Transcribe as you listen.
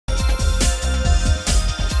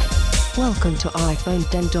Welcome to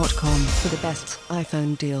iPhone10.com for the best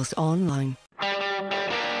iPhone deals online.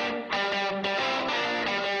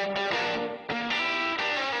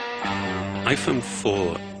 iPhone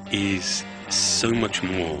 4 is so much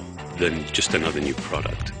more than just another new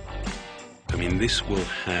product. I mean, this will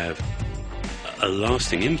have a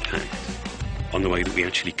lasting impact on the way that we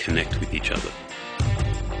actually connect with each other.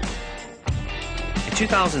 In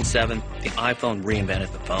 2007, the iPhone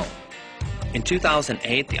reinvented the phone. In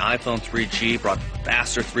 2008, the iPhone 3G brought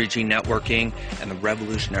faster 3G networking and the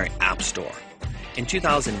revolutionary App Store. In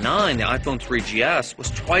 2009, the iPhone 3GS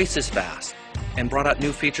was twice as fast and brought out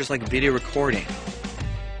new features like video recording.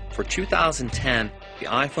 For 2010, the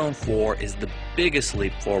iPhone 4 is the biggest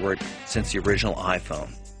leap forward since the original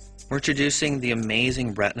iPhone. We're introducing the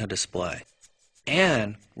amazing Retina display,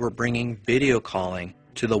 and we're bringing video calling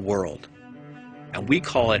to the world. And we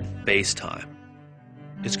call it FaceTime.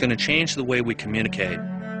 It's going to change the way we communicate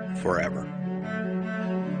forever.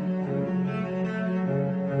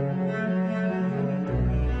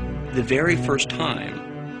 The very first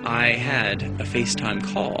time I had a FaceTime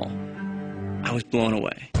call, I was blown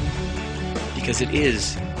away. Because it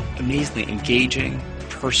is amazingly engaging,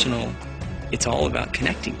 personal. It's all about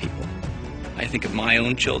connecting people. I think of my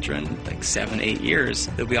own children, like 7, 8 years,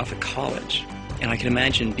 they'll be off at college. And I can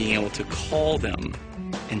imagine being able to call them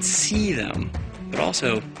and see them, but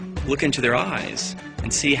also look into their eyes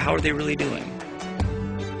and see how are they really doing.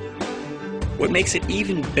 What makes it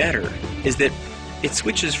even better is that it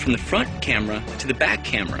switches from the front camera to the back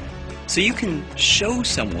camera. So you can show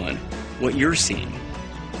someone what you're seeing.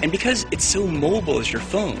 And because it's so mobile as your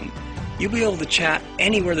phone, you'll be able to chat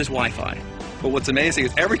anywhere there's Wi-Fi. But what's amazing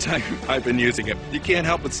is every time I've been using it, you can't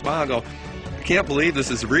help but smile and go, I can't believe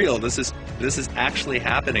this is real. This is actually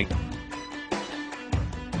happening.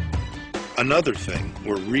 Another thing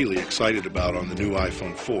we're really excited about on the new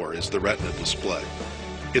iPhone 4 is the Retina display.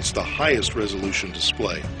 It's the highest resolution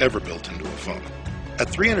display ever built into a phone. At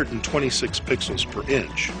 326 pixels per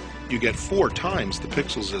inch, you get 4 times the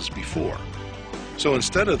pixels as before. So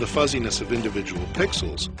instead of the fuzziness of individual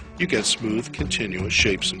pixels, you get smooth, continuous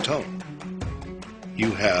shapes and tone. You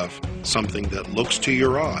have something that looks to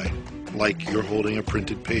your eye like you're holding a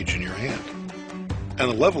printed page in your hand. And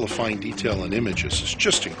the level of fine detail in images is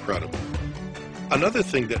just incredible. Another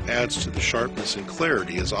thing that adds to the sharpness and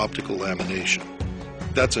clarity is optical lamination.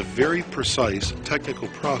 That's a very precise technical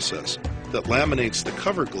process that laminates the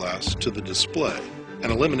cover glass to the display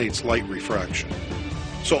and eliminates light refraction.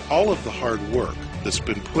 So all of the hard work that's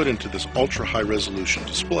been put into this ultra-high resolution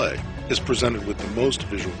display is presented with the most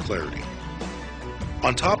visual clarity.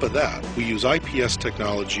 On top of that, we use IPS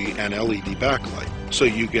technology and LED backlight, so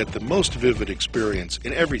you get the most vivid experience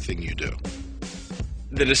in everything you do.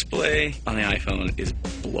 The display on the iPhone is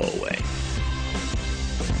blow away.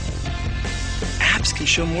 Apps can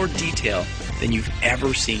show more detail than you've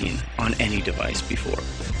ever seen on any device before.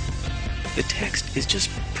 The text is just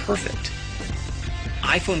perfect.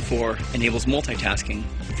 iPhone 4 enables multitasking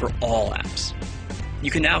for all apps.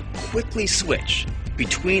 You can now quickly switch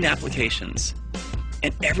between applications,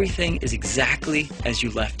 and everything is exactly as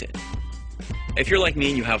you left it. If you're like me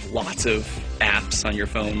and you have lots of apps on your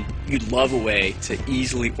phone, you'd love a way to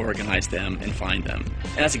easily organize them and find them.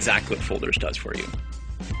 And that's exactly what Folders does for you.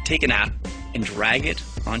 Take an app and drag it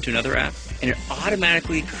onto another app, and it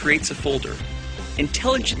automatically creates a folder,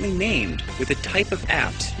 intelligently named with the type of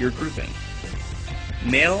apps you're grouping.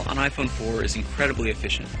 Mail on iPhone 4 is incredibly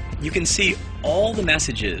efficient. You can see all the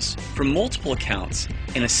messages from multiple accounts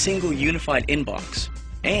in a single unified inbox,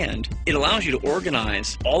 and it allows you to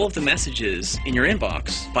organize all of the messages in your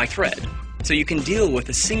inbox by thread, so you can deal with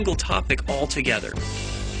a single topic altogether.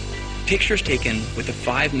 Pictures taken with a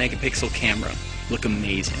 5-megapixel camera look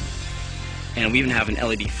amazing, and we even have an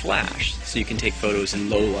LED flash so you can take photos in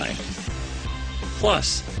low light.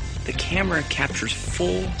 Plus, the camera captures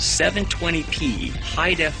full 720p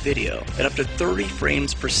high-def video at up to 30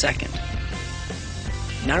 frames per second.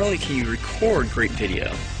 Not only can you record great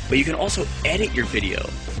video, but you can also edit your video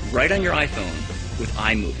right on your iPhone with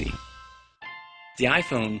iMovie. The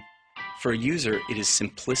iPhone, for a user, it is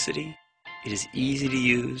simplicity, it is easy to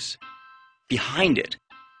use. Behind it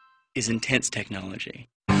is intense technology.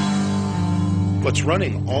 What's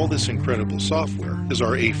running all this incredible software is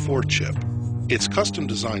our A4 chip. It's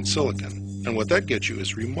custom-designed silicon, and what that gets you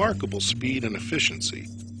is remarkable speed and efficiency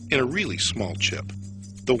in a really small chip.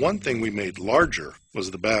 The one thing we made larger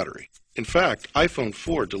was the battery. In fact, iPhone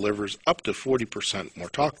 4 delivers up to 40% more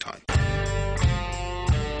talk time.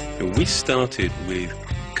 And we started with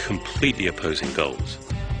completely opposing goals.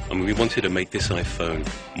 I mean, we wanted to make this iPhone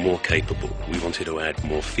more capable. We wanted to add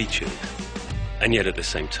more features. And yet at the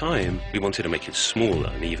same time, we wanted to make it smaller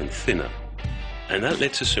and even thinner. And that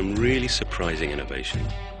led to some really surprising innovation.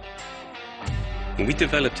 And we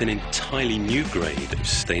developed an entirely new grade of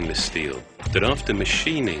stainless steel that after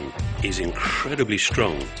machining is incredibly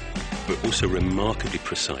strong, but also remarkably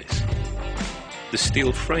precise. The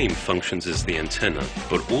steel frame functions as the antenna,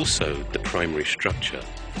 but also the primary structure,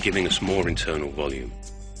 giving us more internal volume.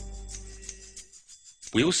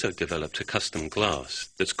 We also developed a custom glass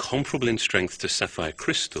that's comparable in strength to sapphire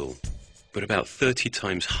crystal, but about 30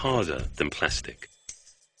 times harder than plastic.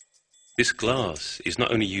 This glass is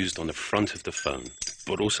not only used on the front of the phone,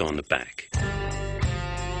 but also on the back.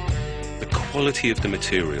 The quality of the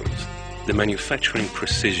materials, the manufacturing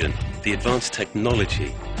precision, the advanced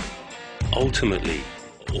technology, ultimately,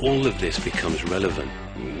 all of this becomes relevant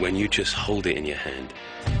when you just hold it in your hand.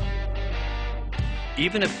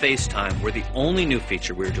 Even if FaceTime were the only new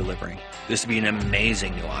feature we're delivering, this would be an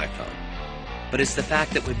amazing new iPhone. But it's the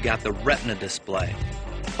fact that we've got the Retina display,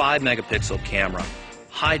 5-megapixel camera,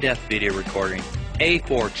 high-def video recording,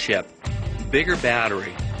 A4 chip, bigger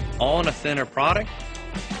battery, all in a thinner product.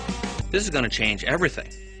 This is going to change everything.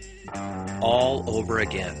 All over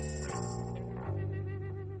again.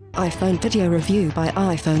 iPhone video review by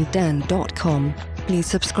iPhone10.com. Please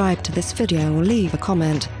subscribe to this video or leave a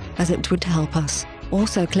comment, as it would help us.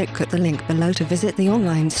 Also click at the link below to visit the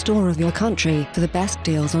online store of your country for the best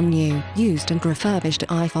deals on new, used and refurbished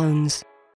iPhones.